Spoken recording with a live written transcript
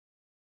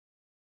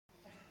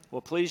Well,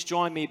 please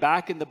join me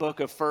back in the book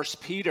of 1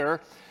 Peter.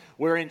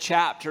 We're in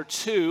chapter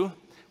 2.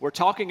 We're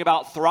talking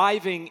about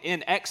thriving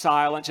in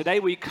exile, and today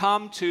we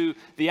come to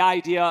the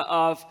idea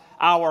of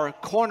our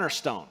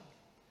cornerstone.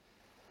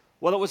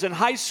 Well, it was in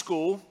high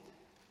school,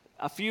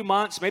 a few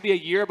months, maybe a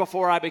year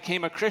before I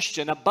became a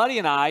Christian. A buddy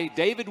and I,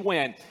 David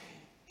Wynn,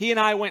 he and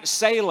I went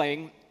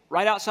sailing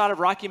right outside of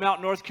Rocky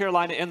Mount, North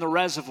Carolina in the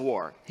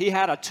reservoir. He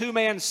had a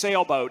two-man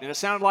sailboat, and it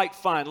sounded like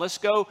fun. Let's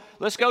go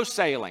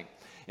sailing.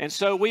 And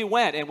so we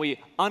went and we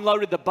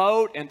unloaded the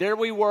boat, and there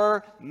we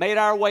were, made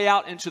our way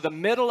out into the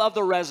middle of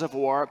the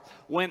reservoir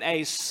when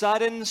a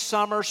sudden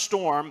summer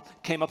storm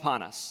came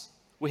upon us.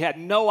 We had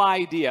no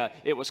idea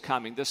it was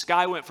coming. The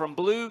sky went from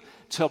blue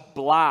to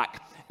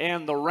black,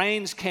 and the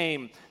rains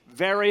came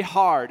very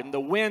hard, and the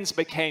winds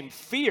became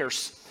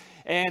fierce.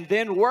 And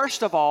then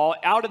worst of all,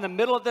 out in the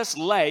middle of this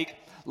lake,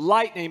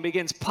 lightning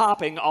begins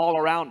popping all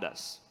around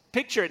us.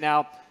 Picture it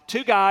now.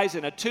 Two guys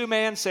in a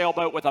two-man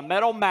sailboat with a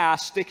metal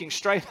mast sticking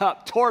straight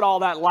up toward all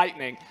that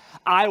lightning.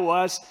 I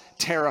was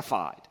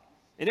terrified.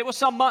 And it was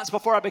some months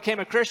before I became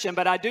a Christian,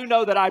 but I do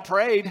know that I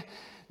prayed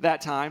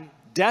that time,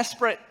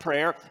 desperate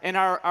prayer. And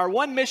our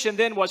one mission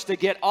then was to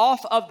get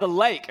off of the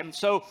lake. And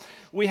so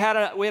we had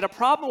a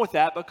problem with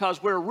that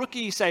because we're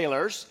rookie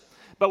sailors,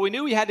 but we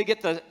knew we had to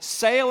get the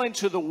sail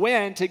into the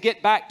wind to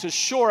get back to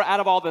shore out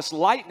of all this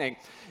lightning.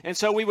 And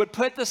so we would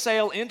put the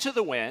sail into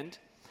the wind,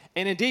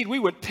 and indeed, we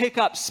would pick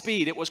up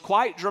speed. It was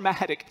quite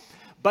dramatic,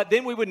 but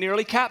then we would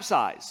nearly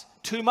capsize.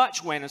 Too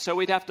much wind, and so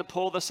we'd have to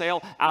pull the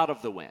sail out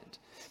of the wind.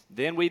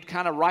 Then we'd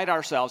kind of right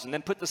ourselves and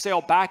then put the sail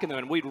back in the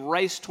wind. We'd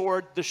race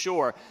toward the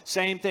shore.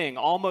 Same thing,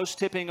 almost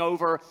tipping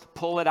over,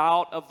 pull it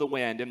out of the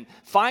wind. And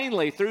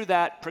finally, through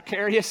that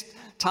precarious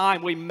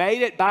time, we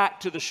made it back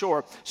to the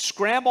shore,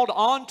 scrambled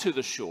onto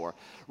the shore,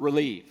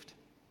 relieved.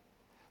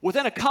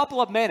 Within a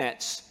couple of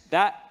minutes,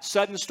 that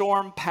sudden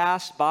storm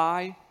passed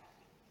by.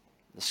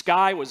 The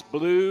sky was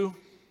blue,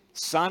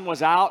 sun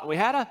was out, and we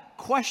had a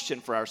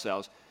question for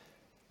ourselves.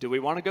 Do we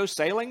want to go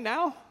sailing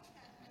now?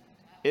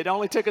 It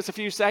only took us a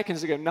few seconds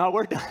to go, no,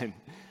 we're done.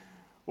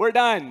 We're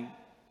done.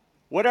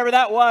 Whatever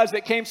that was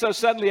that came so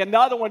suddenly,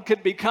 another one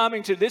could be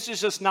coming to. This is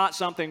just not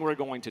something we're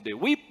going to do.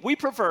 We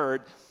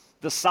preferred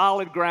the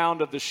solid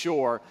ground of the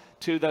shore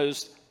to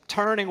those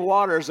turning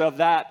waters of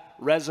that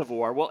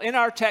reservoir. Well, in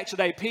our text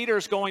today, Peter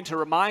is going to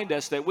remind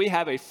us that we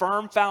have a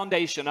firm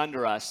foundation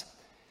under us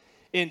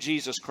in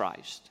Jesus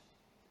Christ.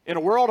 In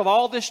a world of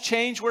all this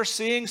change we're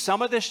seeing,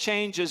 some of this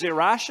change is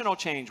irrational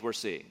change we're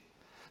seeing.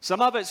 Some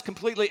of it's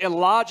completely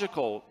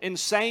illogical,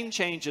 insane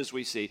changes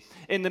we see.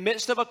 In the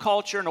midst of a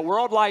culture, in a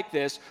world like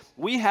this,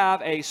 we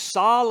have a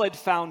solid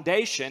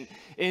foundation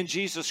in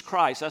Jesus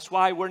Christ. That's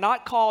why we're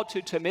not called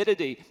to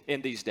timidity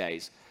in these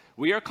days.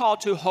 We are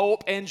called to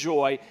hope and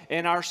joy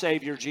in our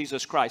Savior,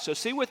 Jesus Christ. So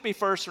see with me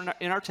first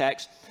in our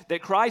text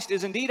that Christ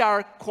is indeed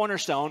our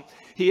cornerstone.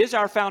 He is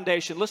our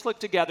foundation. Let's look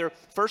together.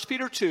 1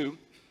 Peter 2,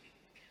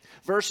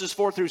 verses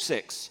 4 through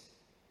 6.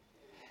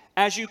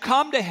 As you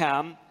come to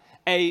him,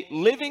 a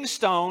living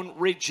stone,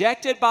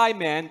 rejected by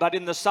men, but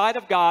in the sight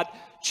of God,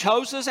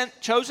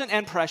 chosen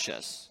and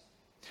precious.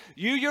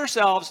 You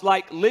yourselves,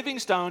 like living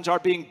stones, are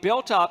being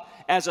built up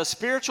as a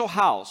spiritual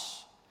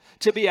house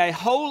to be a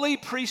holy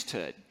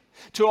priesthood,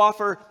 to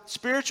offer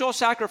spiritual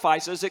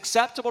sacrifices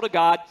acceptable to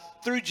God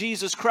through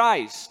Jesus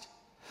Christ.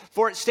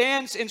 For it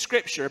stands in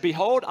Scripture,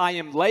 behold, I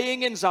am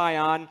laying in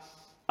Zion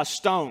a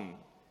stone,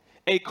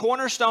 a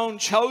cornerstone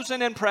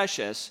chosen and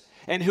precious,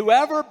 and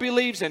whoever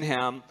believes in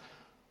him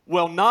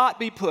will not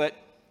be put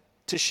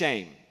to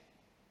shame.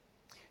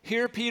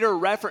 Here Peter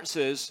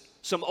references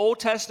some Old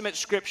Testament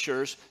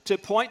scriptures to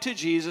point to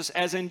Jesus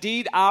as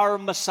indeed our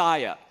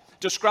Messiah,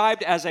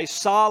 described as a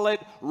solid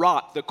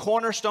rock, the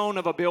cornerstone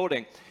of a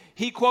building.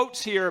 He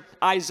quotes here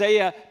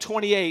Isaiah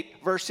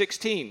 28, verse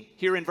 16,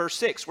 here in verse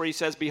 6, where he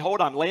says,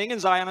 behold, I'm laying in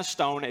Zion a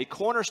stone, a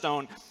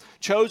cornerstone,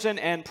 chosen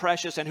and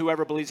precious, and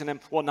whoever believes in him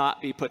will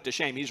not be put to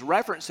shame. He's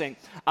referencing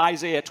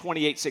Isaiah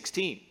 28,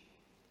 16.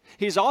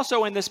 He's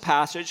also in this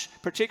passage,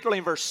 particularly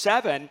in verse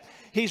 7,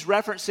 he's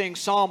referencing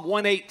Psalm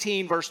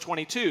 118, verse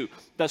 22.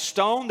 The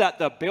stone that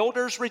the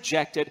builders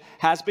rejected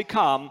has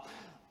become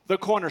the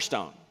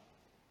cornerstone.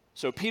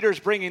 So Peter's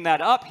bringing that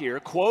up here,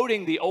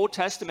 quoting the Old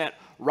Testament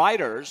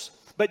writers.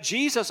 But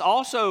Jesus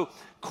also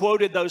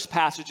quoted those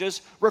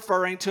passages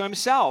referring to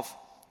himself.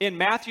 In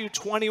Matthew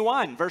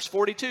 21, verse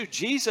 42,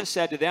 Jesus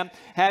said to them,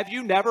 have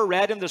you never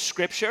read in the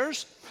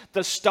scriptures?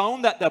 The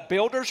stone that the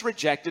builders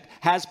rejected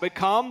has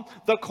become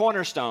the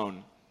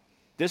cornerstone.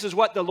 This is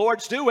what the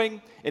Lord's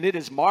doing, and it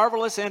is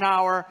marvelous in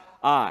our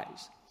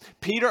eyes.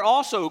 Peter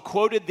also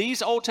quoted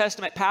these Old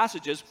Testament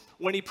passages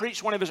when he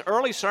preached one of his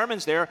early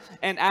sermons there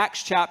in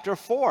Acts chapter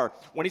 4,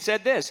 when he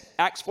said this,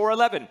 Acts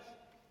 4:11.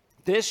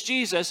 This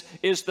Jesus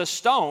is the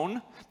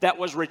stone that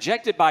was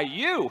rejected by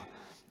you,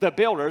 the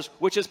builders,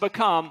 which has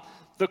become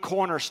the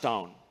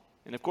cornerstone.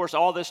 And of course,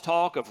 all this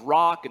talk of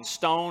rock and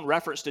stone,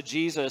 reference to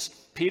Jesus,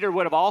 Peter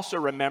would have also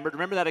remembered.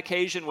 Remember that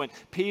occasion when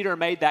Peter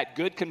made that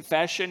good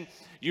confession,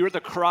 you're the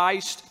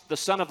Christ, the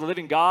Son of the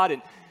living God.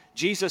 And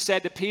Jesus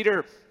said to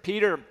Peter,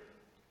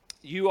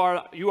 You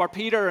are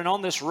Peter, and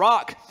on this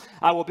rock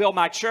I will build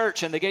my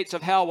church, and the gates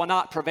of hell will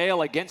not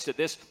prevail against it.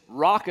 This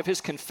rock of his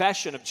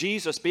confession of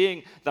Jesus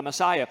being the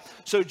Messiah.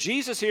 So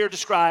Jesus here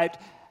described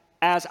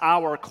as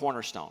our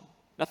cornerstone.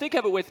 Now think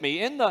of it with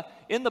me. In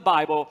the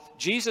Bible,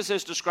 Jesus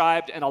is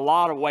described in a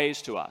lot of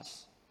ways to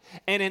us.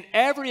 And in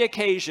every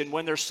occasion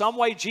when there's some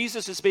way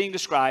Jesus is being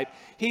described,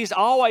 he's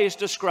always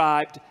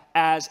described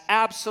as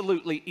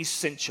absolutely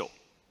essential.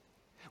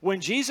 When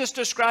Jesus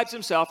describes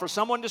himself or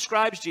someone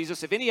describes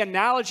Jesus, if any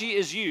analogy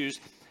is used,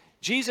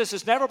 Jesus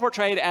is never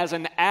portrayed as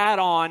an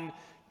add-on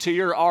to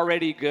your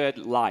already good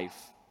life.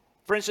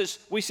 For instance,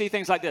 we see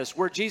things like this,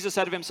 where Jesus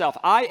said of himself,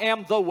 I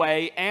am the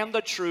way and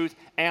the truth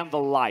and the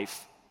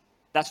life.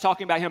 That's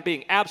talking about him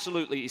being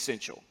absolutely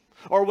essential.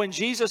 Or when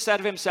Jesus said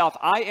of himself,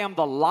 I am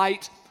the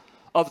light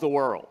of the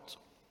world.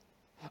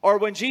 Or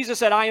when Jesus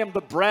said, I am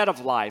the bread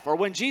of life. Or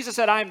when Jesus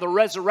said, I am the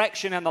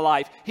resurrection and the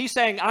life. He's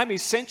saying, I'm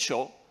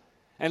essential.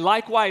 And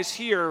likewise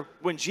here,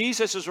 when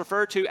Jesus is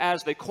referred to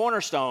as the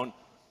cornerstone,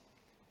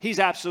 he's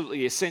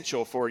absolutely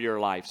essential for your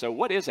life. So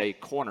what is a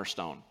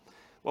cornerstone?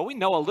 Well, we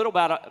know a little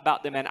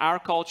about them in our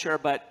culture,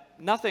 but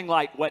nothing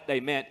like what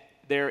they meant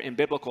there in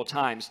biblical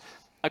times.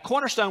 A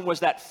cornerstone was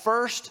that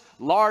first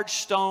large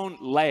stone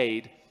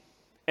laid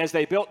as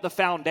they built the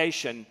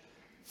foundation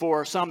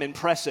for some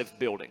impressive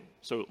building.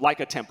 So like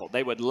a temple,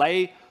 they would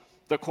lay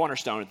the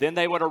cornerstone. Then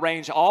they would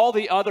arrange all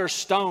the other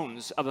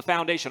stones of the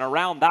foundation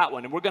around that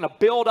one. And we're going to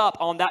build up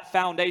on that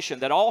foundation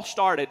that all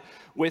started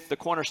with the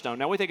cornerstone.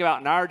 Now we think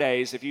about in our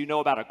days, if you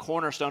know about a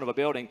cornerstone of a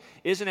building,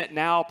 isn't it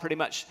now pretty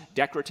much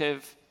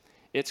decorative?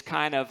 It's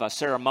kind of a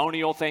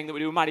ceremonial thing that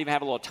we do. We might even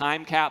have a little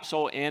time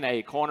capsule in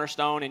a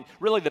cornerstone. And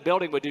really the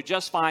building would do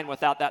just fine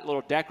without that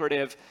little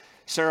decorative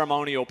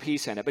ceremonial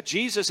piece in it. But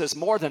Jesus is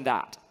more than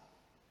that.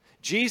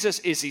 Jesus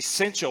is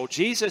essential.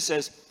 Jesus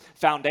is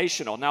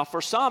foundational. Now, for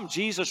some,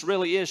 Jesus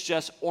really is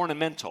just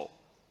ornamental,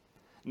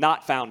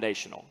 not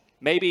foundational.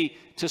 Maybe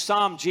to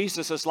some,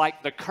 Jesus is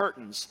like the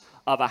curtains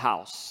of a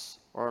house,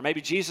 or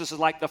maybe Jesus is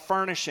like the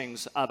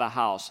furnishings of a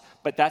house,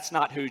 but that's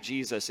not who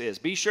Jesus is.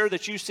 Be sure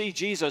that you see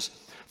Jesus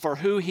for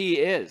who he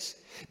is.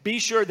 Be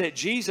sure that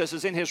Jesus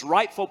is in his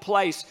rightful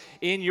place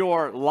in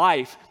your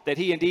life, that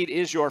he indeed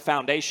is your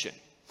foundation.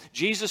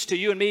 Jesus to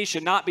you and me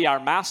should not be our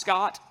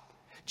mascot.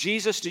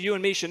 Jesus to you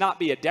and me should not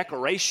be a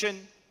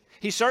decoration.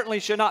 He certainly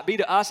should not be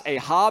to us a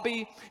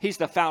hobby. He's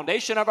the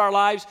foundation of our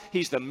lives.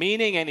 He's the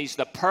meaning and he's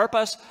the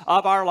purpose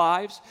of our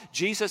lives.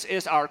 Jesus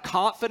is our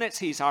confidence.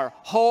 He's our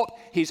hope.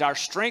 He's our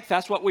strength.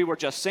 That's what we were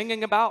just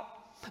singing about.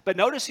 But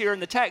notice here in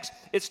the text,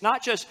 it's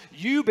not just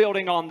you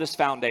building on this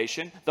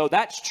foundation, though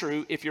that's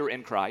true if you're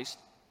in Christ.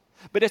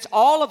 But it's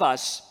all of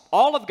us,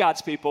 all of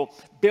God's people,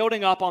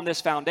 building up on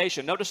this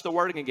foundation. Notice the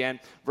wording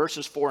again,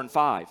 verses 4 and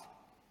 5.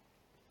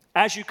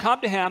 As you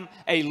come to him,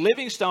 a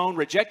living stone,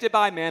 rejected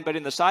by men, but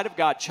in the sight of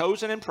God,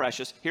 chosen and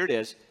precious, here it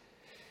is,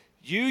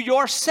 you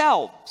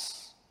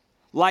yourselves,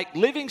 like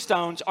living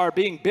stones, are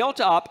being built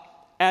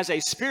up as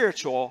a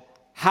spiritual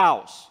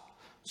house.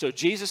 So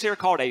Jesus here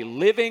called a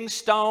living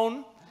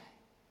stone,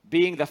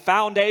 being the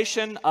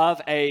foundation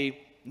of a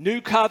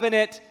new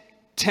covenant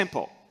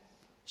temple.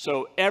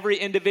 So every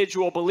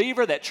individual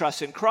believer that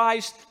trusts in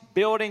Christ,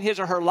 building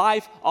his or her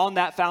life on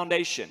that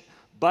foundation.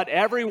 But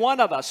every one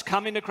of us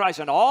coming to Christ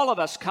and all of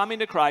us coming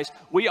to Christ,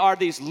 we are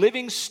these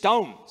living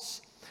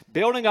stones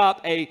building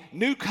up a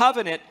new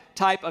covenant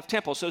type of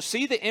temple. So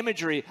see the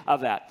imagery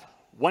of that.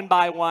 One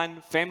by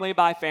one, family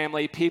by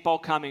family, people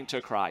coming to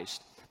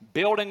Christ,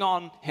 building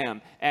on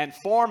him and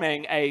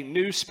forming a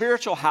new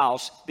spiritual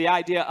house, the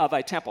idea of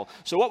a temple.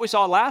 So what we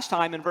saw last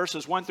time in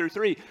verses 1 through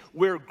 3,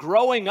 we're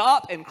growing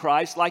up in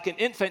Christ like an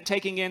infant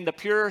taking in the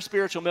pure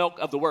spiritual milk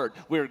of the word.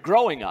 We're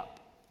growing up.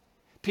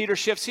 Peter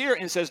shifts here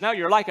and says, no,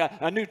 you're like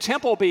a new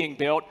temple being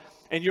built,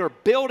 and you're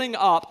building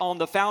up on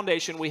the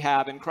foundation we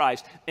have in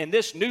Christ. And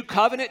this new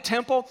covenant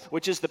temple,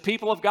 which is the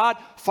people of God,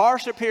 far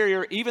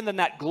superior even than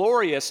that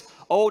glorious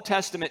Old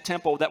Testament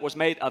temple that was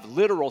made of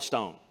literal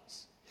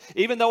stones.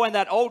 Even though in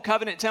that Old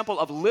Covenant temple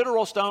of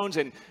literal stones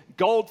and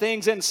gold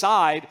things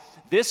inside,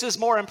 this is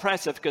more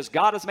impressive because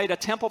God has made a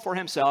temple for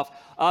himself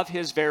of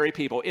his very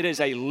people. It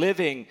is a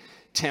living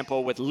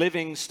temple with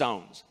living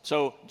stones.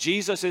 So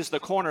Jesus is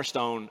the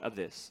cornerstone of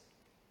this.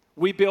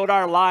 We build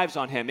our lives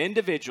on him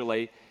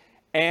individually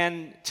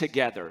and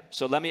together.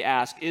 So let me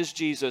ask, is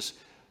Jesus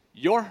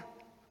your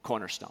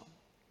cornerstone?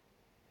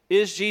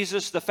 Is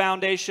Jesus the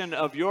foundation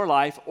of your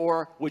life?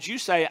 Or would you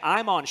say,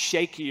 I'm on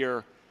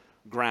shakier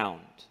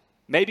ground?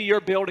 Maybe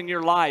you're building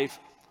your life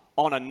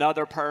on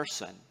another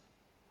person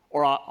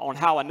or on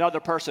how another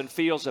person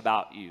feels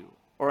about you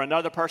or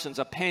another person's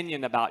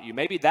opinion about you.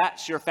 Maybe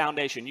that's your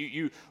foundation.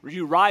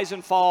 You rise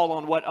and fall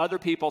on what other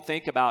people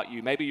think about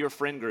you, maybe your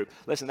friend group.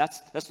 Listen,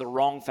 that's the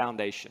wrong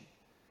foundation.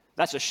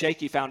 That's a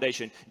shaky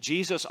foundation.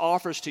 Jesus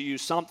offers to you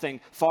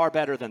something far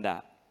better than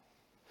that.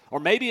 Or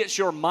maybe it's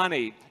your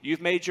money.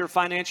 You've made your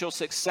financial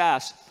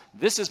success.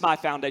 This is my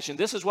foundation.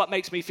 This is what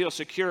makes me feel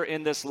secure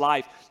in this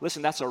life.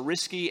 Listen, that's a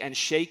risky and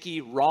shaky,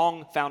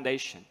 wrong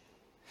foundation.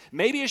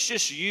 Maybe it's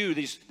just you,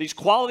 these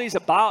qualities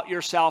about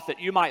yourself that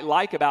you might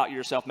like about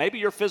yourself. Maybe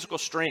your physical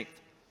strength.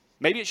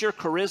 Maybe it's your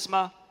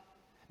charisma.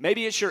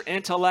 Maybe it's your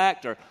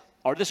intellect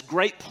or this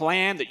great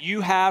plan that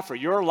you have for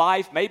your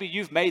life. Maybe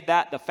you've made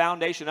that the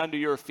foundation under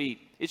your feet.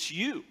 It's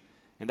you.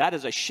 And that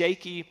is a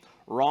shaky,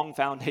 wrong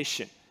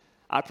foundation.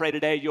 I pray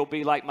today you'll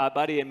be like my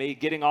buddy and me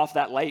getting off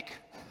that lake.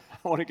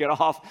 I want to get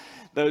off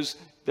those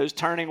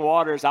turning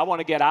waters. I want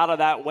to get out of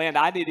that wind.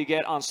 I need to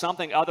get on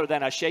something other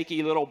than a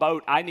shaky little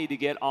boat. I need to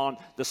get on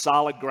the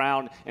solid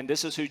ground. And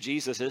this is who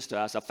Jesus is to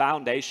us, a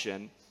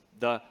foundation,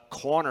 the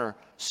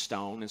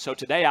cornerstone. And so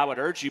today I would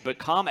urge you,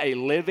 become a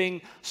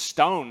living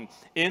stone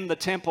in the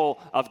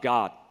temple of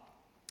God.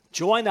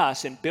 Join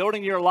us in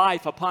building your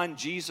life upon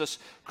Jesus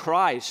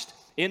Christ.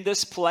 In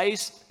this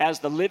place, as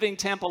the living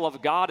temple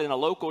of God in a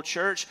local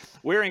church,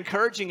 we're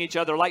encouraging each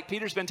other, like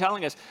Peter's been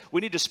telling us,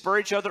 we need to spur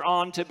each other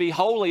on to be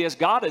holy as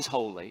God is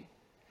holy,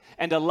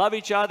 and to love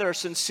each other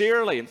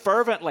sincerely and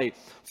fervently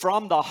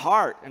from the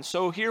heart. And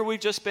so here we've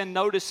just been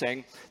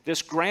noticing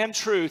this grand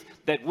truth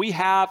that we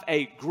have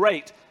a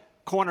great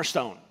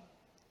cornerstone,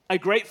 a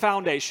great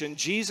foundation,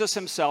 Jesus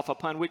himself,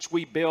 upon which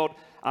we build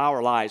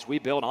our lives. We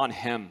build on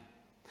him.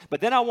 But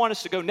then I want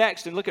us to go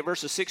next and look at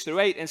verses 6 through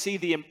 8 and see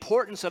the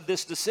importance of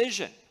this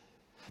decision.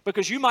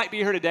 Because you might be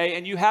here today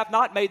and you have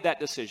not made that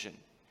decision.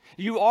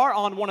 You are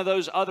on one of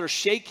those other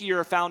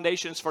shakier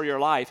foundations for your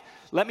life.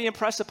 Let me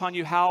impress upon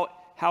you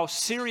how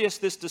serious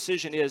this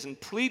decision is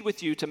and plead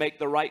with you to make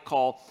the right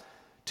call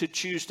to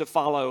choose to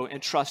follow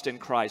and trust in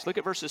Christ. Look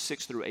at verses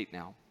 6 through 8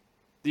 now.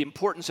 The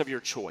importance of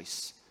your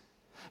choice.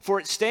 For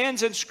it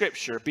stands in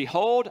Scripture,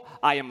 behold,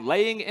 I am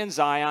laying in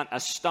Zion a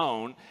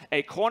stone,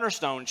 a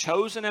cornerstone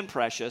chosen and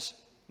precious.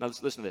 Now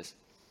listen to this.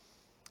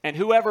 And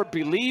whoever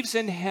believes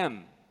in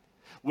him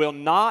will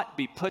not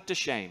be put to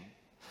shame.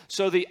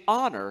 So the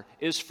honor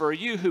is for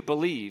you who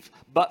believe,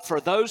 but for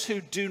those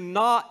who do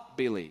not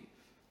believe.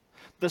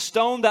 The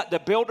stone that the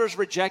builders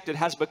rejected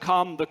has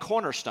become the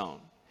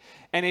cornerstone,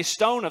 and a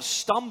stone of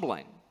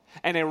stumbling,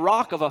 and a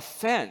rock of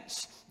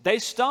offense. They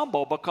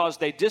stumble because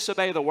they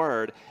disobey the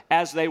word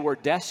as they were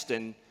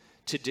destined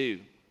to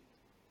do.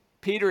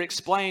 Peter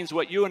explains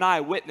what you and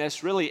I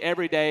witness really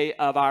every day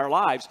of our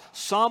lives.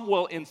 Some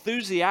will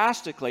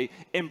enthusiastically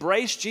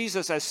embrace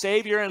Jesus as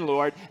Savior and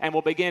Lord and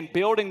will begin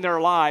building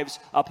their lives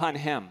upon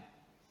him.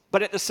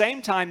 But at the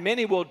same time,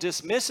 many will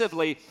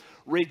dismissively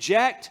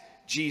reject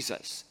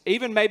Jesus,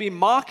 even maybe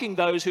mocking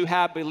those who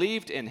have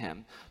believed in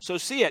him. So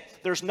see it,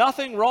 there's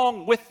nothing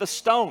wrong with the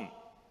stone.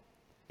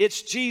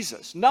 It's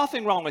Jesus.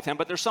 Nothing wrong with him,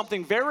 but there's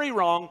something very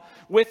wrong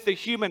with the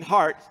human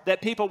heart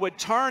that people would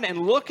turn and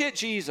look at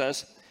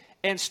Jesus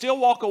and still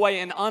walk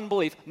away in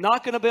unbelief.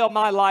 Not going to build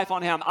my life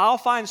on him. I'll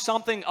find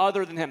something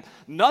other than him.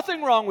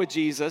 Nothing wrong with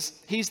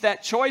Jesus. He's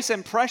that choice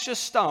and precious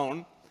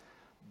stone,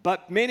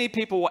 but many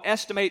people will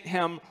estimate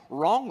him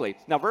wrongly.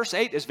 Now, verse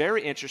 8 is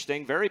very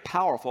interesting, very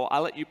powerful.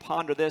 I'll let you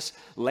ponder this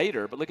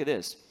later, but look at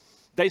this.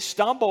 They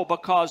stumble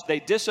because they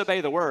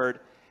disobey the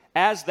word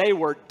as they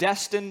were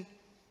destined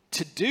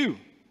to do.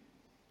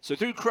 So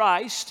through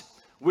Christ,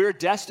 we're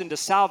destined to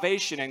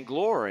salvation and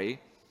glory,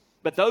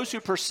 but those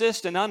who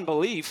persist in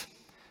unbelief,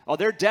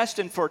 they're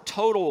destined for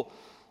total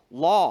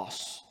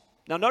loss.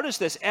 Now notice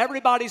this,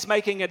 everybody's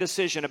making a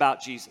decision about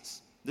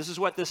Jesus. This is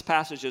what this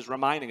passage is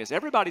reminding us.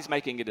 Everybody's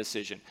making a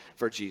decision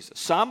for Jesus.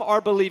 Some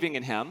are believing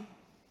in him,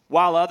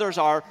 while others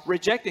are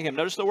rejecting him.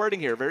 Notice the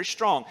wording here, very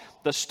strong.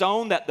 The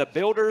stone that the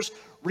builders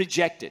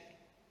rejected.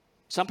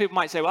 Some people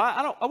might say,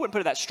 well, I wouldn't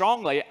put it that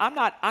strongly. I'm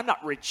not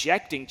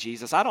rejecting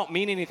Jesus. I don't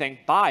mean anything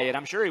by it.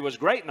 I'm sure he was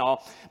great and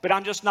all, but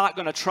I'm just not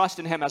going to trust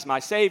in him as my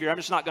Savior. I'm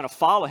just not going to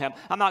follow him.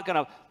 I'm not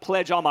going to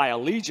pledge all my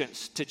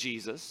allegiance to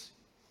Jesus.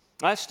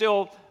 That's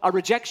still a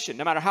rejection.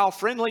 No matter how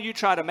friendly you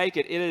try to make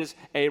it, it is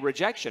a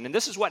rejection. And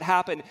this is what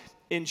happened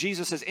in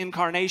Jesus'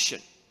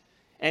 incarnation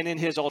and in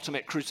his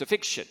ultimate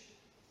crucifixion.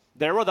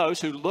 There were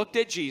those who looked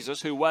at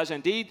Jesus, who was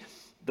indeed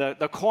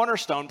the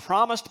cornerstone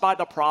promised by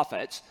the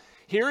prophets.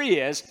 Here he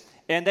is.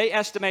 And they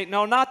estimate,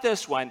 no, not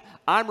this one.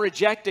 I'm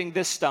rejecting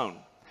this stone.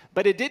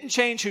 But it didn't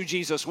change who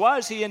Jesus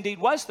was. He indeed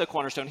was the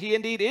cornerstone. He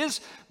indeed is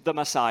the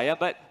Messiah,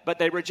 but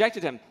they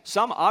rejected him.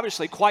 Some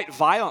obviously quite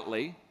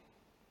violently.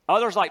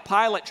 Others, like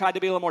Pilate, tried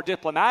to be a little more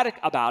diplomatic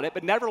about it,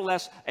 but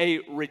nevertheless a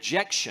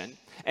rejection.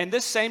 And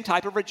this same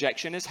type of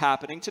rejection is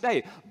happening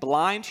today.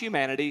 Blind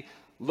humanity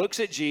looks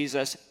at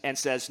Jesus and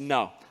says,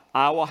 no,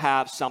 I will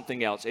have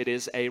something else. It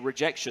is a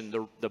rejection.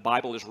 The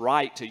Bible is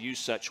right to use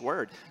such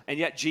word. And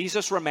yet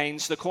Jesus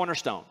remains the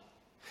cornerstone.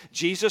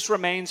 Jesus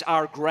remains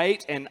our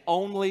great and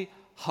only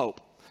hope.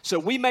 So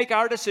we make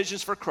our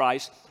decisions for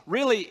Christ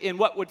really in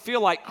what would feel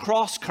like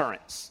cross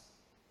currents.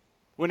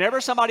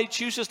 Whenever somebody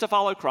chooses to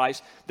follow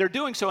Christ, they're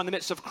doing so in the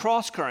midst of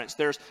cross currents.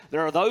 There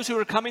are those who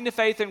are coming to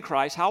faith in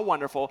Christ. How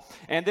wonderful.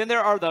 And then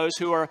there are those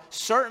who are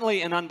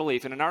certainly in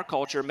unbelief. And in our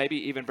culture, maybe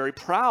even very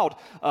proud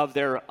of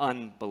their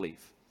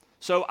unbelief.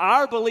 So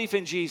our belief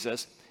in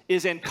Jesus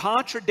is in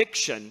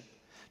contradiction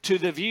to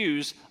the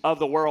views of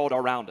the world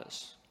around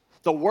us.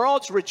 The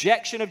world's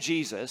rejection of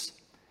Jesus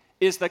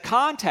is the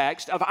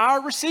context of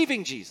our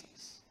receiving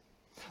Jesus.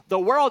 The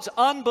world's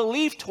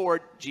unbelief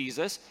toward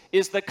Jesus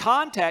is the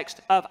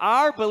context of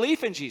our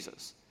belief in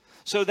Jesus.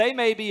 So they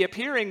may be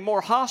appearing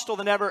more hostile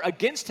than ever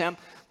against him,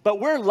 but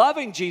we're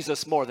loving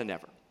Jesus more than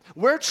ever.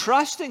 We're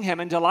trusting him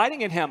and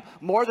delighting in him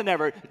more than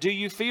ever. Do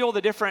you feel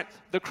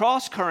the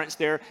cross currents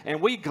there?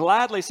 And we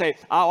gladly say,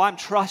 oh, I'm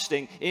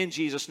trusting in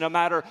Jesus no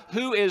matter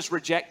who is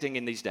rejecting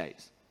in these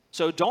days.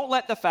 So don't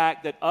let the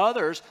fact that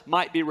others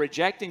might be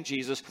rejecting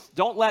Jesus,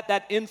 don't let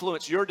that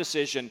influence your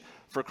decision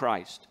for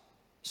Christ.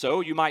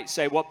 So you might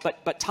say, well,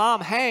 but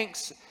Tom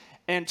Hanks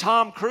and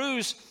Tom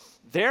Cruise,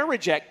 they're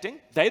rejecting.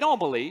 They don't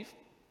believe.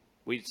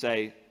 We'd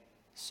say,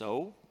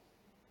 so?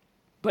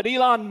 But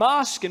Elon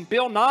Musk and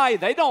Bill Nye,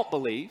 they don't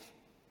believe.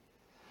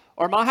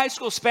 Or my high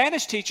school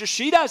Spanish teacher,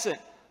 she doesn't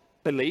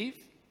believe.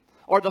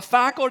 Or the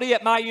faculty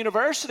at my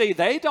university,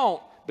 they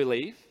don't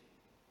believe.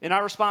 And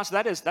our response to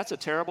that is, that's a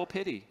terrible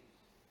pity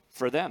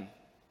for them.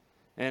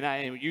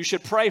 And you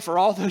should pray for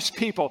all those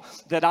people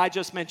that I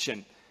just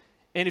mentioned.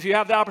 And if you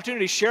have the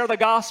opportunity, share the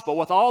gospel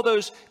with all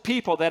those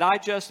people that I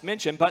just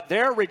mentioned. But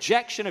their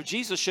rejection of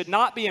Jesus should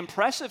not be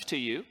impressive to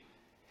you.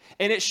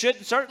 And it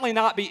should certainly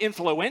not be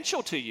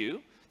influential to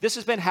you. This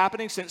has been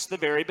happening since the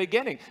very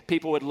beginning.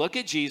 People would look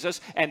at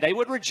Jesus and they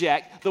would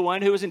reject the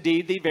one who is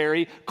indeed the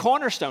very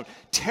cornerstone.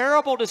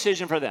 Terrible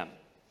decision for them.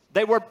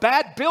 They were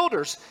bad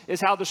builders is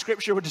how the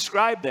scripture would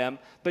describe them,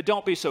 but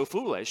don't be so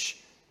foolish.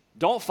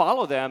 Don't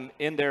follow them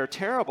in their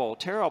terrible,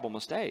 terrible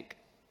mistake.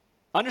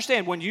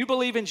 Understand, when you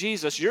believe in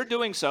Jesus, you're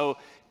doing so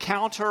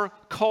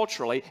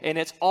counter-culturally, and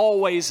it's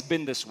always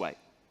been this way.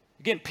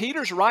 Again,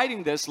 Peter's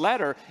writing this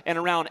letter in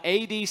around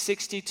AD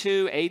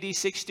 62, AD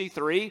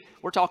 63.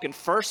 We're talking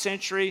first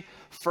century,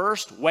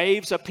 first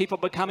waves of people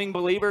becoming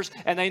believers,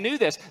 and they knew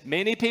this.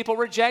 Many people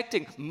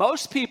rejecting,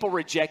 most people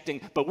rejecting,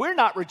 but we're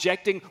not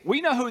rejecting.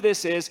 We know who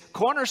this is.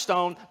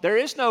 Cornerstone, there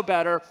is no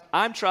better.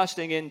 I'm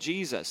trusting in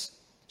Jesus.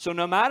 So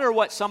no matter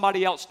what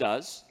somebody else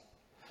does,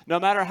 no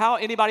matter how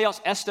anybody else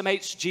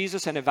estimates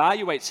Jesus and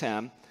evaluates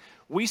him,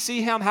 we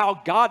see him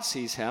how God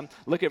sees him.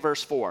 Look at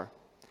verse 4.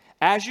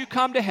 As you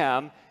come to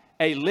him,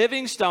 a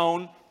living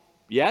stone,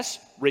 yes,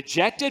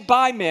 rejected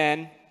by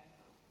men,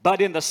 but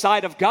in the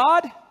sight of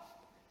God,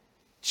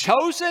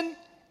 chosen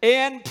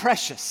and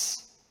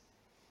precious.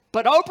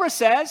 But Oprah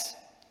says,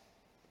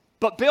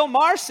 but Bill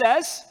Maher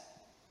says,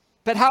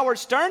 but Howard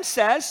Stern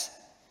says,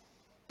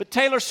 but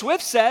Taylor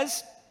Swift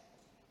says,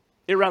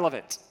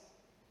 irrelevant.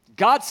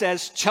 God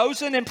says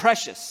chosen and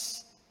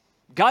precious.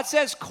 God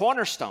says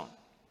cornerstone.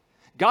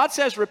 God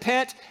says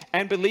repent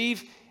and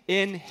believe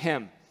in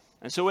him.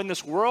 And so in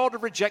this world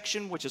of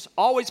rejection, which has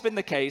always been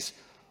the case,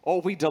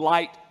 we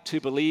delight to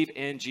believe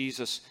in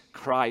Jesus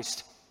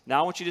Christ.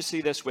 Now I want you to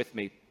see this with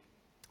me.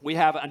 We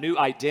have a new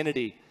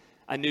identity,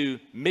 a new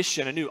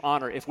mission, a new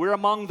honor. If we're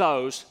among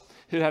those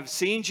who have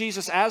seen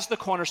Jesus as the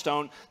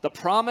cornerstone, the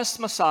promised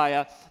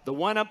Messiah, the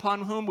one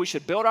upon whom we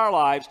should build our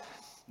lives,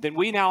 then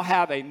we now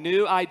have a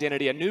new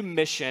identity, a new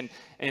mission,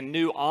 and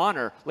new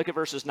honor. Look at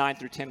verses 9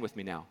 through 10 with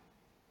me now.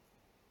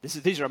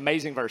 These are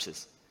amazing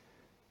verses.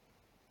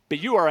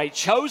 But you are a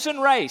chosen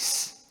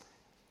race,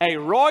 a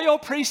royal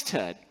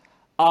priesthood,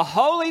 a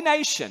holy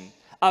nation,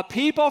 a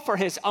people for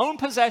his own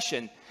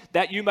possession,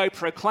 that you may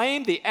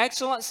proclaim the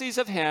excellencies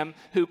of him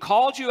who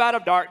called you out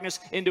of darkness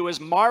into his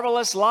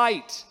marvelous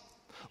light.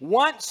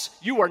 Once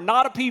you were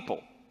not a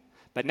people,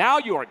 but now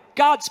you are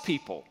God's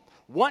people.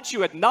 Once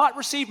you had not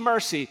received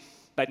mercy,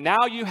 but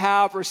now you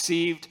have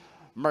received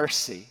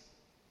mercy.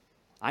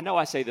 I know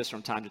I say this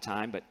from time to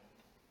time, but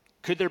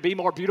could there be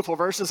more beautiful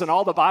verses in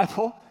all the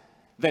Bible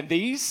than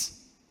these?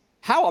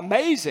 How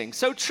amazing.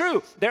 So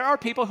true. There are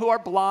people who are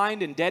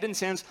blind and dead in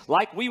sins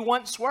like we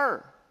once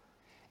were,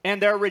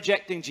 and they're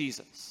rejecting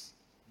Jesus.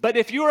 But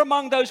if you're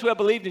among those who have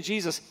believed in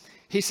Jesus,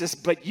 he says,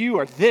 but you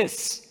are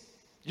this.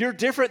 You're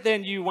different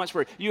than you once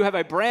were. You have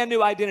a brand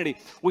new identity.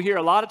 We hear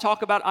a lot of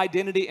talk about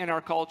identity in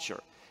our culture,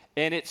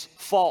 and it's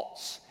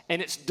false,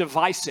 and it's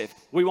divisive.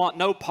 We want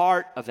no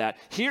part of that.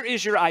 Here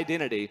is your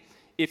identity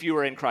if you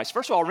are in Christ.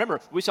 First of all, remember,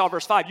 we saw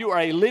verse 5. You are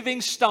a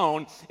living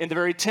stone in the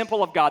very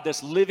temple of God,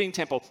 this living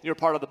temple. You're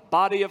part of the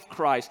body of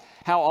Christ.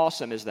 How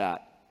awesome is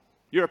that?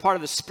 You're a part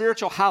of the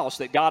spiritual house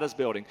that God is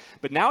building.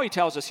 But now he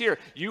tells us here,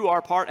 you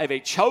are part of a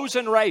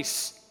chosen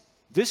race.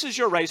 This is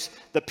your race,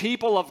 the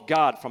people of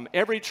God from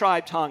every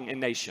tribe, tongue, and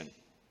nation.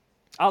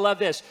 I love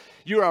this.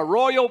 You're a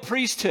royal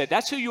priesthood.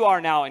 That's who you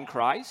are now in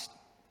Christ.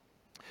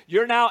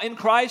 You're now in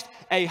Christ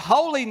a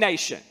holy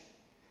nation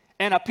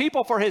and a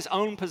people for his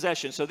own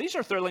possession. So these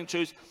are thrilling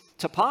truths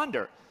to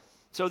ponder.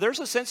 So there's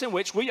a sense in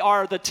which we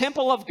are the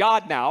temple of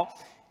God now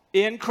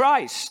in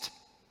Christ.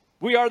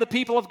 We are the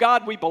people of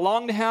God. We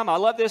belong to him. I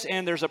love this.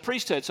 And there's a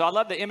priesthood. So I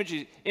love the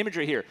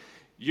imagery here.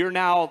 You're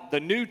now the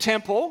new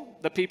temple,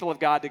 the people of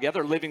God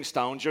together, living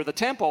stones. You're the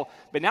temple.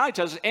 But now he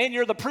tells us, and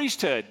you're the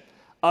priesthood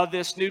of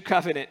this new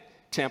covenant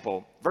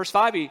temple. Verse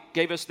 5, he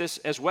gave us this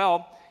as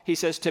well. He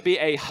says to be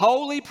a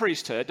holy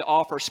priesthood, to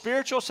offer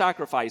spiritual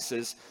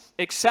sacrifices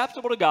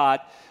acceptable to God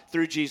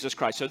through Jesus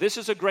Christ. So this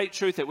is a great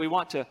truth that we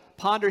want to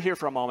ponder here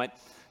for a moment.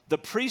 The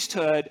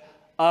priesthood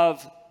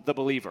of the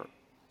believer.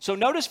 So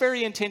notice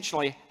very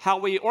intentionally how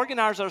we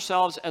organize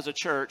ourselves as a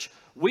church.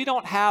 We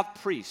don't have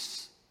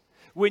priests.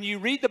 When you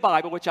read the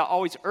Bible, which I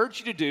always urge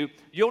you to do,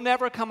 you'll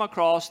never come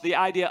across the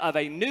idea of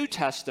a New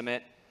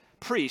Testament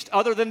priest,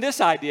 other than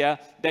this idea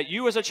that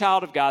you as a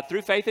child of God,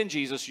 through faith in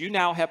Jesus, you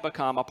now have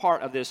become a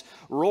part of this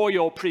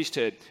royal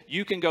priesthood.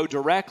 You can go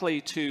directly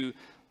to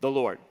the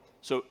Lord.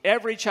 So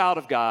every child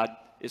of God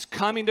is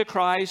coming to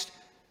Christ,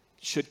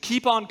 should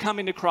keep on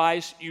coming to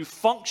Christ. You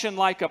function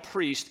like a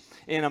priest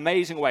in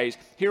amazing ways.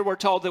 Here we're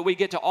told that we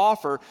get to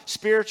offer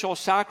spiritual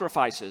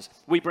sacrifices.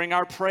 We bring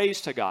our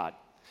praise to God.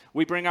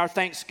 We bring our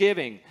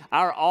thanksgiving,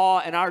 our awe,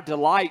 and our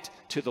delight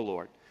to the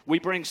Lord. We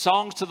bring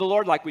songs to the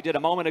Lord like we did a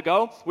moment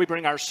ago. We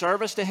bring our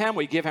service to Him.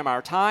 We give Him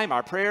our time,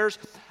 our prayers,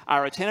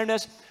 our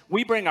attentiveness.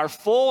 We bring our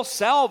full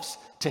selves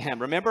to Him.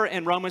 Remember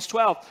in Romans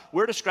 12,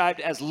 we're described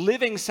as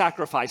living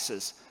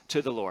sacrifices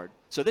to the Lord.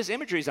 So this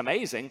imagery is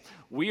amazing.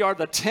 We are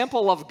the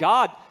temple of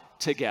God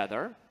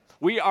together.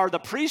 We are the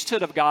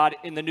priesthood of God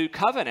in the new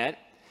covenant.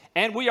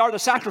 And we are the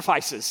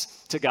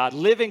sacrifices to God,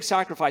 living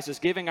sacrifices,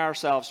 giving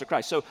ourselves to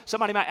Christ. So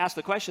somebody might ask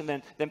the question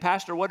then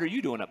Pastor, what are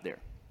you doing up there?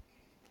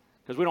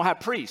 Because we don't have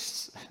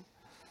priests.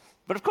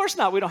 But of course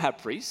not, we don't have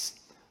priests.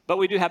 But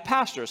we do have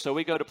pastors. So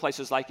we go to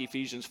places like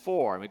Ephesians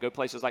 4, and we go to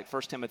places like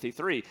 1 Timothy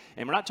 3.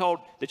 And we're not told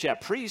that you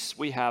have priests,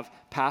 we have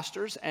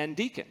pastors and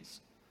deacons.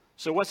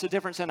 So what's the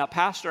difference in a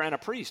pastor and a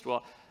priest?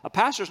 Well, a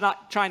pastor's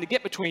not trying to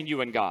get between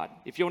you and God.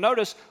 If you'll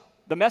notice,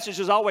 the message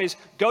is always,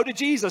 go to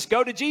Jesus,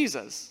 go to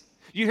Jesus.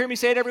 You hear me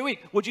say it every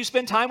week. Would you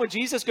spend time with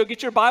Jesus? Go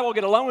get your Bible,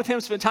 get alone with Him,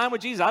 spend time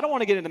with Jesus. I don't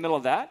want to get in the middle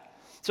of that.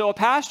 So a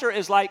pastor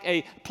is like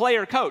a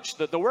player coach.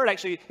 The word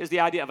actually is the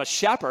idea of a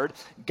shepherd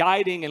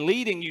guiding and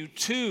leading you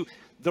to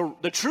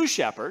the true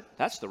shepherd.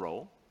 That's the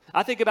role.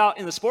 I think about,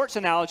 in the sports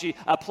analogy,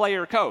 a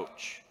player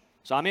coach.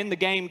 So I'm in the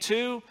game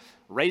too,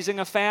 raising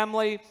a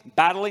family,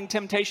 battling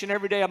temptation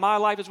every day of my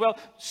life as well,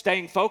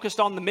 staying focused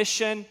on the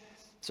mission.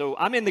 So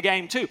I'm in the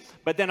game too,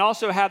 but then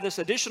also have this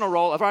additional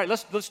role of, all right,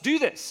 let's do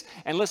this.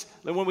 And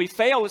when we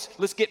fail,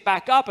 let's get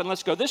back up and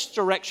let's go this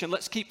direction.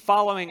 Let's keep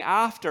following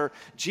after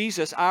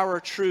Jesus,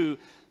 our true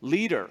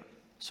leader.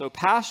 So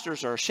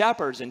pastors are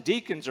shepherds and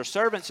deacons are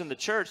servants in the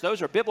church.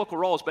 Those are biblical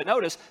roles, but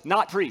notice,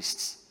 not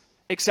priests,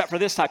 except for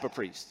this type of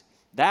priest.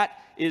 That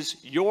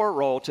is your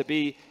role, to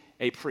be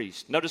a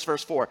priest. Notice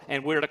verse 4,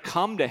 and we're to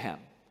come to Him.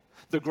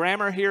 The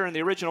grammar here in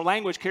the original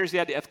language carries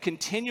the idea of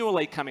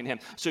continually coming to Him.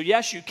 So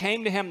yes, you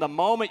came to Him the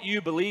moment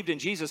you believed in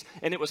Jesus,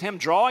 and it was Him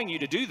drawing you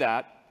to do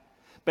that.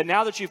 But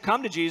now that you've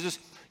come to Jesus,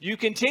 you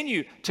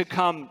continue to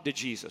come to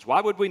Jesus.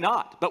 Why would we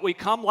not? But we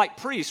come like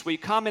priests. We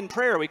come in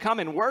prayer. We come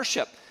in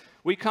worship.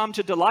 We come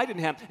to delight in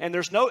Him. And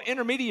there's no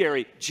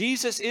intermediary.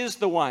 Jesus is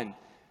the one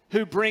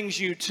who brings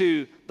you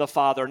to the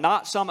Father,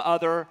 not some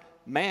other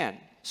man.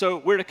 So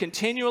we're to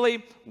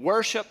continually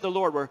worship the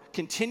Lord. We're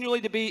continually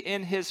to be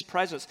in His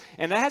presence.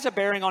 And that has a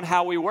bearing on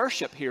how we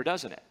worship here,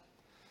 doesn't it?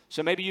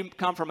 So maybe you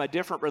come from a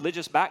different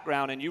religious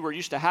background and you were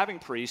used to having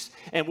priests.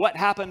 And what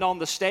happened on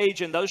the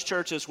stage in those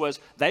churches was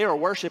they are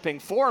worshiping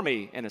for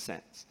me, in a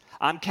sense.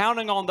 I'm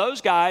counting on those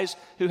guys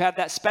who have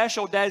that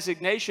special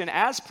designation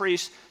as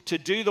priests to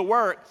do the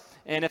work.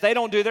 And if they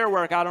don't do their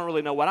work, I don't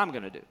really know what I'm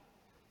going to do.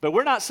 But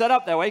we're not set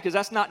up that way, because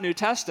that's not New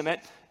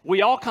Testament.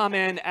 We all come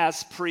in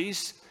as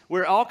priests.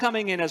 We're all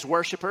coming in as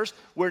worshipers.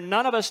 We're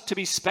none of us to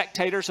be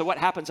spectators of what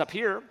happens up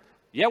here.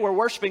 Yeah, we're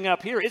worshiping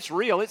up here. It's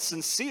real. It's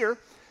sincere.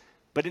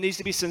 But it needs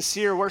to be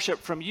sincere worship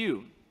from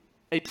you.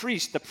 A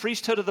priest, the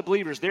priesthood of the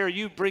believers. There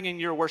you bringing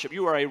your worship.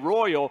 You are a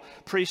royal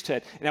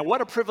priesthood. Now,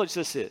 what a privilege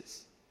this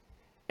is.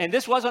 And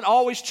this wasn't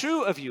always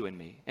true of you and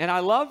me. And I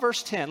love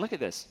verse 10. Look at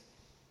this.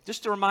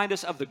 Just to remind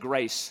us of the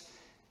grace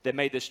that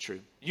made this true.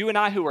 You and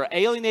I, who were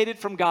alienated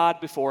from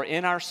God before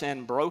in our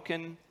sin,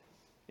 broken,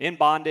 in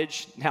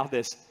bondage. Now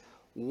this.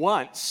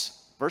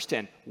 Once, verse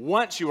 10,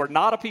 once you were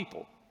not a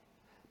people,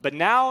 but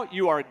now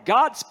you are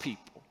God's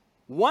people.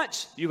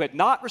 Once you had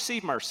not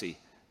received mercy,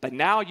 but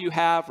now you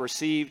have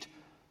received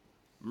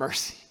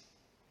mercy.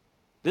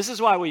 This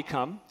is why we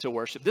come to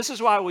worship. This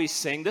is why we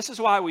sing. This is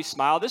why we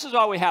smile. This is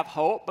why we have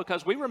hope,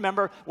 because we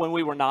remember when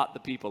we were not the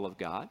people of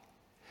God.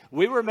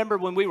 We remember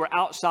when we were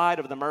outside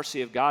of the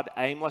mercy of God,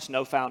 aimless,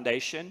 no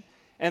foundation.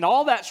 And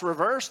all that's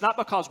reversed, not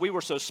because we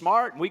were so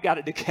smart and we got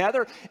it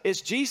together.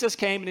 It's Jesus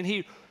came and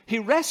He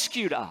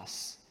rescued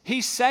us.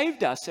 He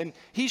saved us, and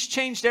He's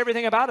changed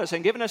everything about us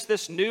and given us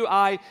this new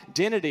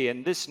identity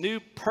and this new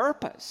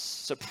purpose.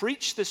 So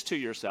preach this to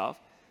yourself,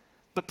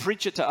 but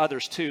preach it to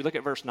others too. Look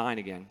at verse 9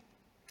 again.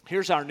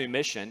 Here's our new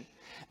mission: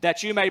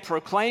 that you may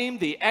proclaim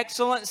the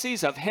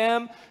excellencies of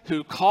Him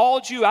who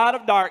called you out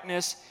of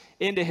darkness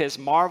into His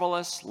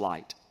marvelous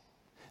light.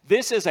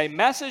 This is a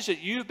message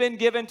that you've been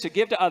given to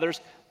give to others,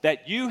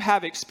 that you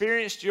have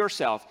experienced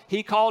yourself.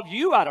 He called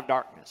you out of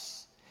darkness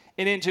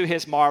and into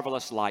His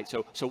marvelous light.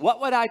 So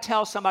what would I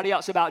tell somebody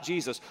else about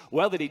Jesus?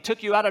 Well, that He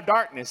took you out of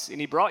darkness and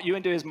He brought you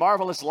into His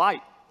marvelous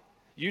light.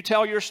 You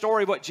tell your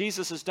story, what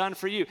Jesus has done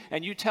for you,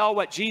 and you tell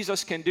what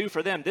Jesus can do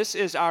for them. This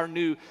is our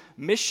new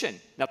mission.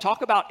 Now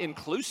talk about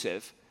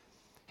inclusive.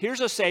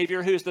 Here's a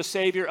Savior who is the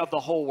Savior of the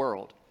whole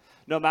world.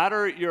 No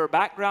matter your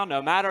background,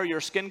 no matter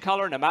your skin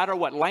color, no matter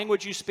what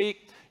language you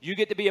speak, you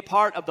get to be a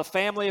part of the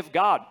family of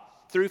God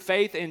through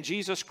faith in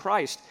Jesus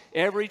Christ.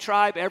 Every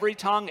tribe, every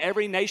tongue,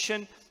 every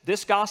nation,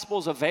 this gospel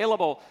is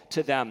available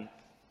to them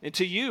and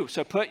to you.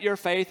 So put your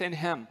faith in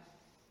him.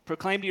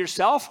 Proclaim to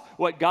yourself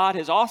what God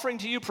is offering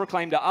to you.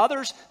 Proclaim to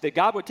others that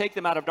God would take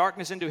them out of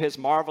darkness into his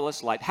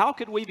marvelous light. How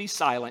could we be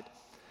silent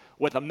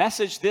with a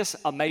message this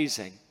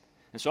amazing?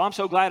 And so I'm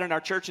so glad in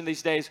our church in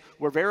these days,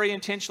 we're very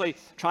intentionally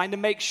trying to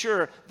make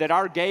sure that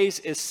our gaze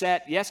is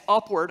set, yes,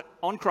 upward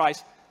on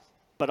Christ,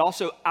 but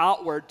also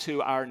outward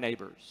to our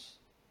neighbors.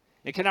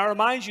 And can I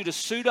remind you to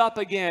suit up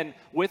again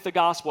with the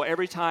gospel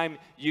every time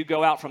you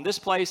go out from this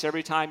place,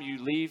 every time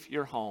you leave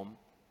your home.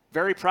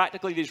 Very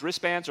practically, these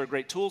wristbands are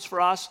great tools for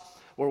us,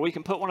 where we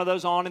can put one of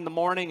those on in the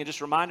morning and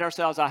just remind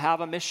ourselves, I have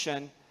a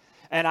mission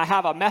and I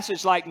have a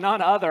message like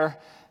none other.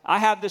 I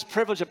have this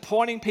privilege of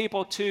pointing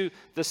people to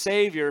the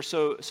Savior.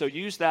 So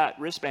use that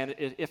wristband,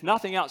 if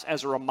nothing else,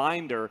 as a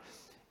reminder,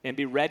 and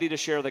be ready to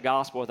share the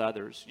gospel with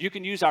others. You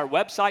can use our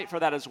website for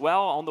that as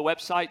well. On the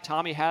website,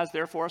 Tommy has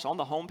there for us on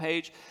the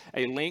homepage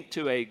a link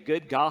to a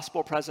good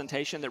gospel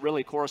presentation that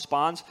really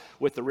corresponds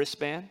with the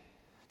wristband.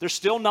 There's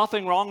still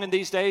nothing wrong in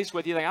these days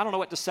with you think, I don't know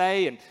what to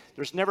say, and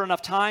there's never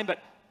enough time, but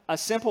a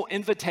simple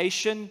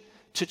invitation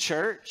to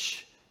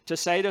church, to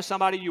say to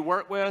somebody you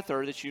work with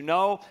or that you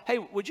know, hey,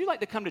 would you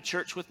like to come to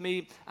church with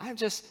me? I'm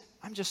just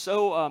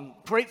so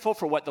grateful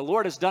for what the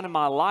Lord has done in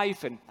my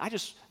life, and I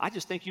just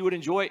think you would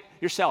enjoy it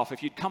yourself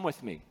if you'd come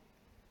with me.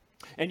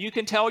 And you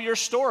can tell your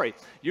story.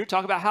 You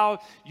talk about how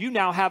you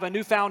now have a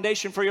new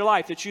foundation for your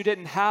life that you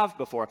didn't have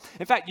before.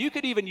 In fact, you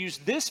could even use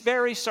this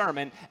very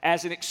sermon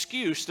as an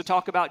excuse to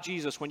talk about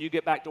Jesus when you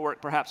get back to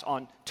work, perhaps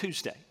on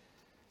Tuesday.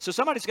 So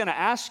somebody's going to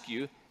ask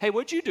you, hey,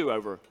 what'd you do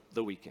over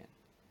the weekend?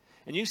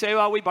 And you say,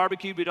 well, we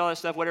barbecued, we did all that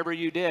stuff, whatever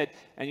you did.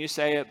 And you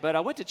say, but I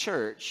went to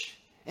church.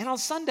 And on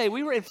Sunday,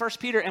 we were in 1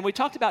 Peter, and we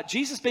talked about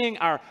Jesus being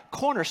our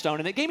cornerstone.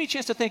 And it gave me a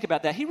chance to think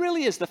about that. He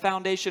really is the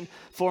foundation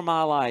for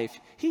my life.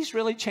 He's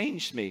really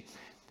changed me.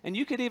 And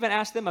you could even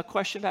ask them a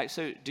question back.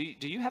 So do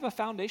you have a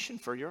foundation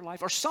for your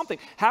life or something?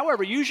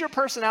 However, use your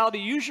personality,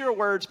 use your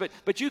words,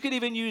 but you could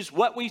even use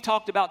what we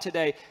talked about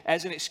today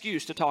as an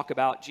excuse to talk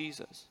about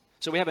Jesus.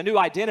 So we have a new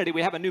identity,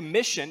 we have a new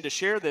mission to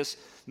share this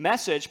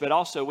message, but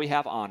also we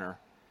have honor.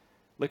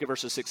 Look at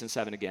verses 6 and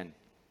 7 again.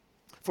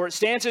 For it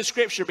stands in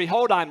Scripture,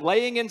 behold, I'm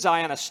laying in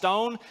Zion a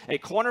stone, a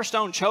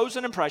cornerstone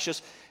chosen and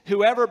precious.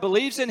 Whoever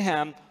believes in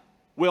him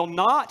will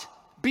not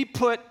be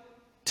put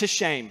to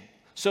shame.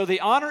 So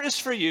the honor is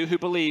for you who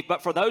believe,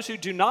 but for those who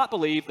do not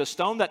believe, the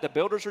stone that the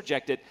builders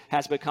rejected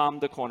has become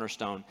the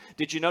cornerstone.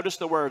 Did you notice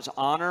the words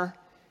honor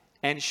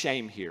and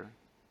shame here?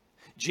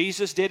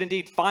 Jesus did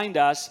indeed find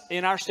us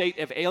in our state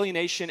of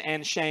alienation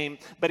and shame,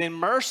 but in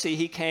mercy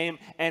he came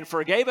and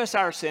forgave us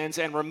our sins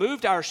and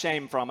removed our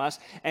shame from us.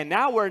 And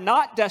now we're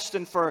not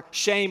destined for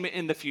shame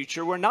in the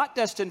future. We're not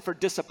destined for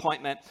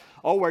disappointment.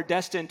 Oh, we're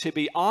destined to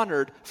be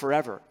honored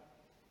forever.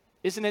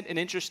 Isn't it an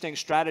interesting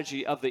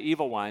strategy of the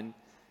evil one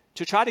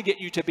to try to get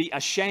you to be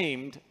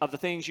ashamed of the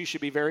things you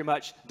should be very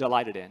much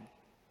delighted in?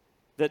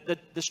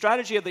 The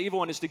strategy of the evil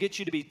one is to get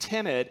you to be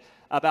timid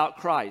about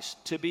Christ,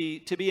 to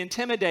be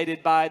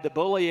intimidated by the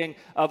bullying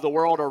of the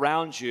world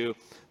around you.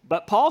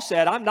 But Paul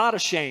said, I'm not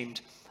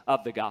ashamed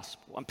of the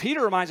gospel. And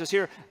Peter reminds us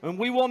here, and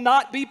we will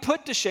not be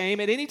put to shame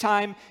at any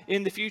time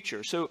in the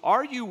future. So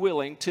are you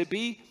willing to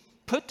be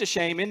put to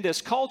shame in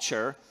this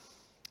culture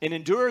and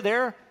endure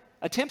their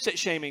attempts at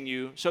shaming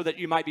you so that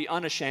you might be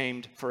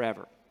unashamed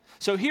forever?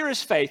 So here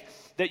is faith,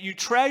 that you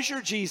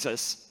treasure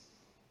Jesus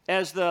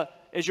as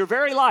your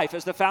very life,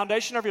 as the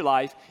foundation of your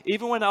life,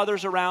 even when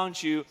others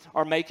around you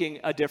are making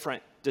a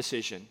different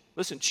decision.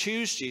 Listen,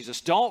 choose Jesus.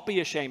 Don't be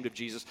ashamed of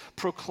Jesus.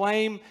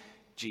 Proclaim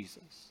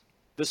Jesus.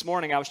 This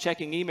morning I was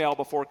checking email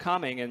before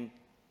coming, and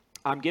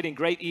I'm getting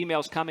great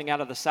emails coming out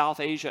of the South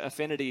Asia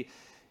Affinity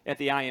at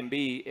the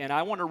IMB, and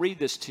I want to read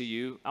this to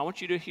you. I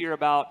want you to hear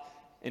about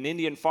an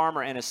Indian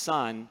farmer and his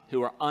son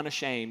who are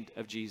unashamed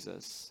of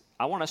Jesus.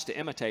 I want us to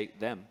imitate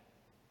them.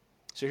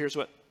 So here's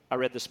what I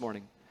read this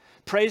morning.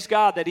 Praise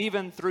God that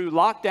even through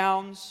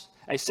lockdowns,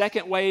 a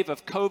second wave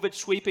of COVID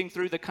sweeping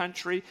through the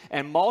country,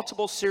 and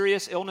multiple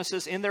serious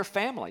illnesses in their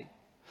family,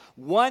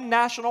 one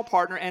national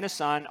partner and his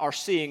son are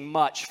seeing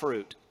much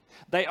fruit.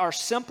 They are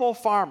simple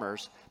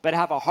farmers, but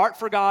have a heart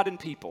for God and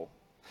people.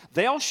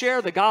 They'll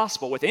share the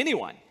gospel with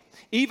anyone,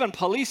 even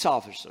police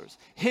officers,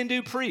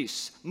 Hindu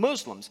priests,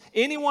 Muslims,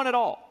 anyone at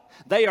all.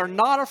 They are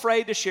not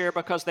afraid to share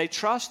because they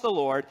trust the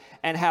Lord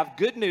and have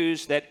good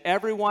news that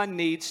everyone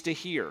needs to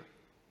hear.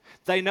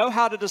 They know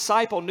how to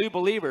disciple new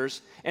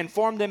believers and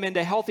form them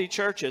into healthy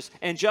churches,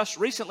 and just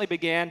recently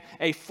began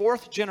a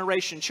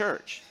fourth-generation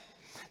church.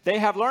 They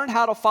have learned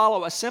how to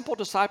follow a simple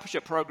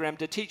discipleship program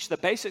to teach the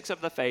basics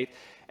of the faith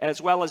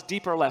as well as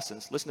deeper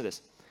lessons. Listen to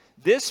this.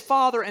 This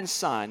father and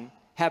son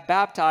have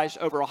baptized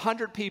over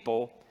 100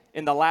 people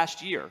in the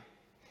last year,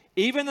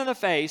 even in the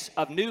face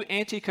of new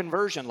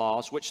anti-conversion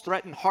laws which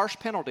threaten harsh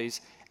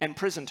penalties and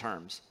prison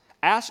terms.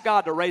 Ask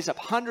God to raise up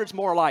hundreds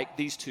more like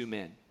these two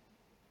men.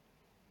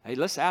 Hey,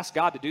 let's ask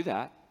God to do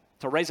that.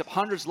 to raise up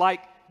hundreds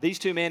like these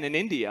two men in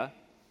India.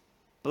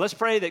 But let's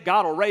pray that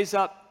God will raise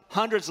up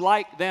hundreds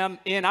like them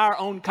in our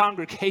own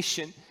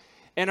congregation,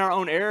 in our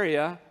own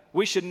area.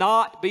 We should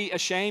not be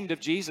ashamed of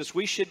Jesus.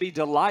 We should be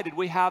delighted.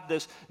 We have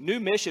this new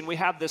mission. We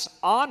have this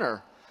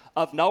honor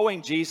of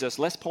knowing Jesus.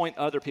 Let's point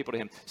other people to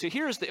him. So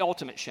here's the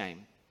ultimate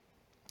shame.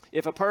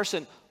 If a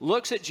person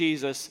looks at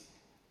Jesus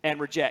and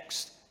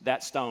rejects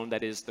that stone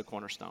that is the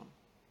cornerstone.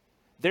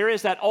 There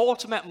is that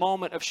ultimate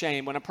moment of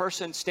shame when a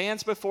person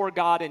stands before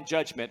God in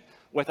judgment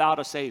without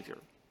a Savior.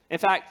 In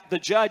fact, the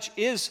judge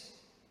is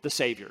the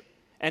Savior.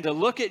 And to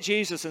look at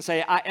Jesus and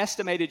say, I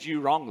estimated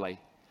you wrongly.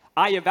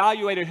 I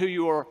evaluated who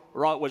you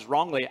was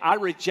wrongly. I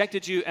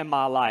rejected you in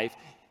my life.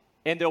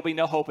 And there'll be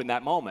no hope in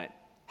that moment,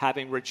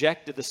 having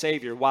rejected the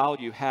Savior while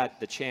you had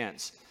the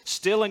chance.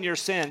 Still in your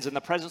sins, in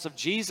the presence of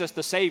Jesus,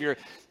 the Savior,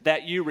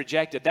 that you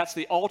rejected. That's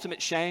the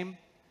ultimate shame.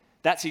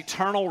 That's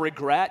eternal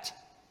regret.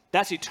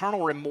 That's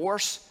eternal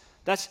remorse.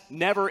 That's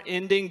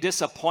never-ending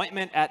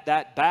disappointment at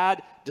that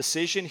bad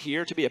decision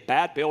here to be a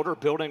bad builder,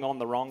 building on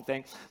the wrong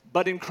thing.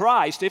 But in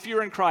Christ, if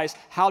you're in Christ,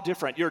 how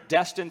different? You're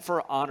destined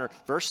for honor.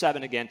 Verse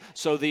 7 again.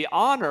 So the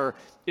honor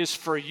is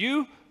for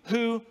you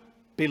who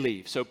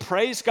believe. So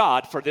praise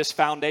God for this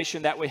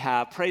foundation that we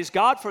have. Praise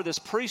God for this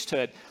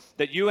priesthood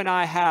that you and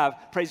I have.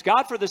 Praise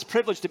God for this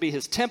privilege to be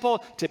his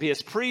temple, to be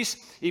his priest,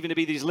 even to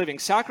be these living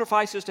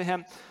sacrifices to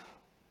him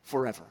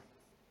forever.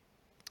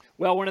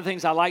 Well, one of the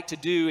things I like to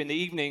do in the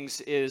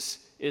evenings is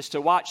to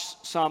watch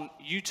some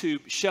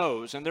YouTube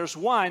shows. And there's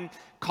one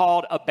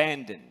called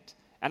Abandoned.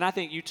 And I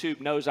think YouTube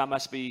knows I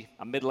must be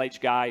a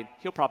middle-aged guy.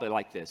 He'll probably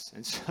like this.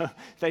 And so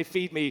they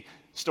feed me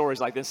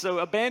stories like this. So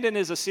Abandoned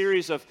is a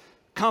series of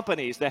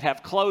companies that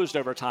have closed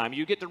over time.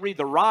 You get to read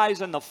the rise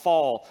and the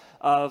fall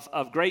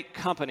of great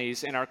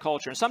companies in our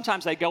culture. And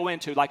sometimes they go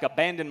into like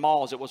abandoned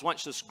malls. It was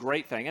once this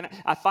great thing. And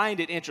I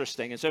find it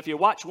interesting. And so if you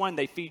watch one,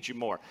 they feed you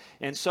more.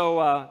 And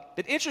so,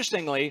 but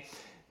interestingly,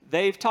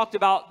 they've talked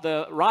about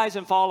the rise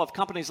and fall of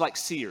companies like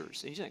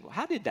Sears. And you think, well,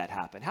 how did that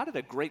happen? How did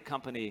a great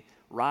company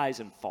rise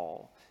and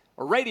fall?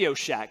 Or Radio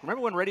Shack.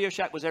 Remember when Radio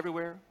Shack was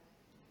everywhere?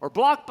 Or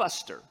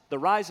Blockbuster, the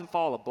rise and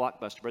fall of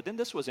Blockbuster. But then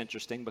this was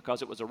interesting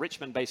because it was a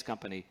Richmond-based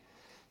company,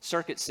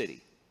 Circuit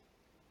City.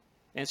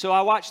 And so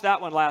I watched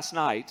that one last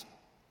night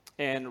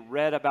and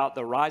read about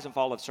the rise and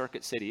fall of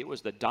Circuit City. It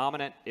was the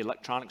dominant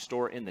electronic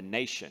store in the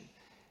nation.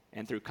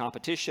 And through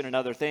competition and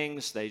other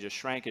things, they just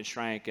shrank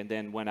and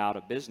then went out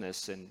of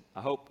business. And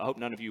I hope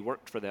none of you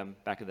worked for them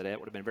back in the day. It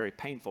would have been very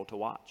painful to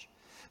watch.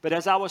 But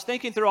as I was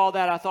thinking through all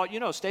that, I thought,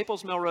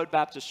 Staples Mill Road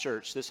Baptist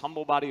Church, this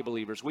humble body of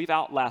believers, we've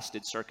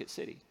outlasted Circuit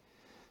City.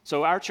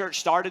 So our church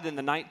started in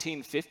the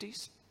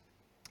 1950s.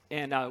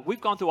 And we've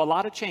gone through a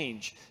lot of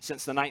change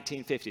since the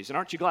 1950s. And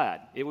aren't you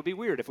glad? It would be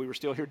weird if we were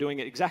still here doing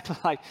it exactly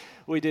like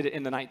we did it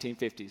in the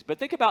 1950s. But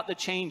think about the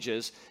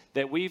changes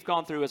that we've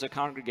gone through as a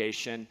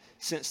congregation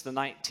since the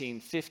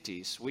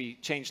 1950s. We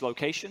changed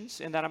locations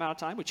in that amount of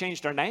time. We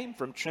changed our name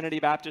from Trinity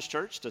Baptist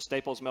Church to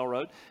Staples Mill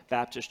Road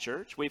Baptist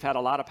Church. We've had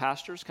a lot of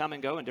pastors come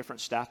and go and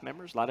different staff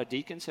members. A lot of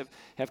deacons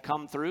have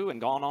come through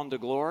and gone on to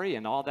glory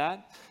and all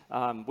that.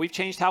 We've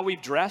changed how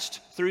we've dressed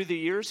through the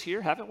years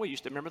here, haven't we?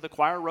 Used to remember the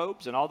choir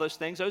robes and all those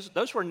things.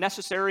 Those were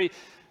necessary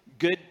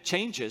good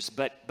changes,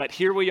 but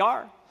here we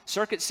are.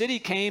 Circuit City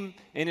came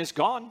and is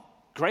gone.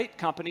 Great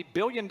company,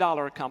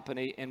 billion-dollar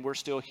company, and we're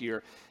still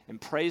here. And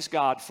praise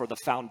God for the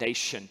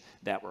foundation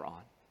that we're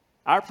on.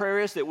 Our prayer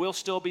is that we'll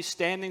still be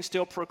standing,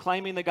 still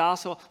proclaiming the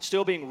gospel,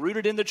 still being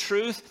rooted in the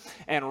truth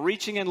and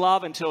reaching in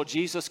love until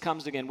Jesus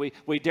comes again.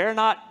 We dare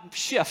not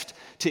shift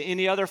to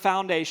any other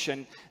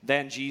foundation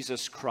than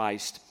Jesus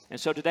Christ. And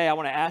so today I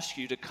want to ask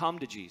you to come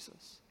to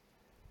Jesus,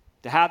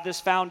 to have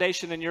this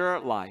foundation in your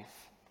life.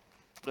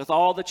 With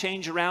all the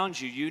change around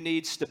you, you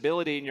need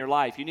stability in your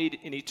life. You need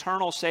an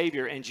eternal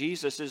Savior, and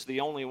Jesus is the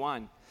only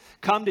one.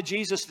 Come to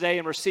Jesus today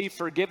and receive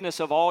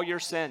forgiveness of all your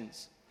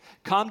sins.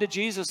 Come to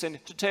Jesus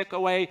and to take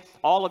away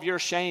all of your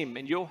shame,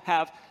 and you'll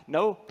have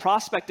no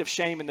prospect of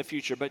shame in the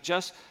future, but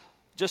just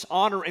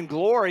honor and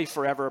glory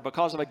forever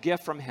because of a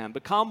gift from him.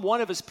 Become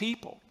one of his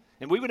people.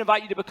 And we would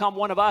invite you to become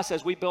one of us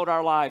as we build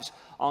our lives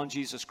on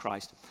Jesus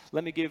Christ.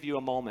 Let me give you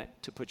a moment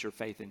to put your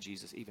faith in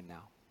Jesus even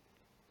now.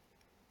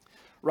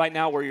 Right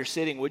now where you're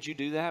sitting, would you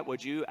do that?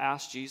 Would you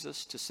ask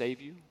Jesus to save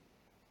you?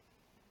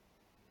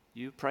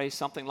 You pray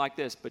something like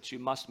this, but you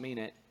must mean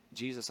it.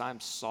 Jesus,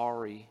 I'm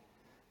sorry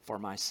for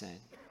my sin.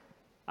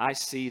 I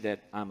see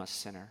that I'm a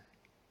sinner.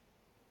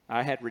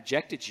 I had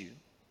rejected you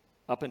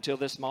up until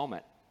this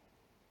moment.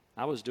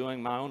 I was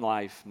doing my own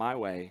life my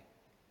way.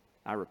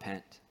 I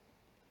repent.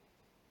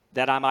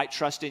 That I might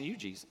trust in you,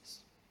 Jesus.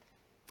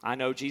 I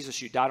know,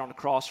 Jesus, you died on the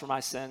cross for my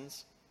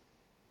sins.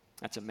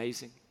 That's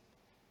amazing.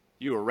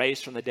 You were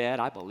raised from the dead.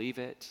 I believe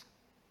it.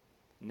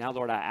 Now,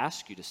 Lord, I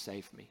ask you to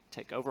save me.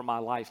 Take over my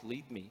life.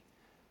 Lead me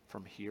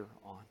from here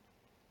on.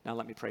 Now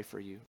let me pray for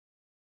you.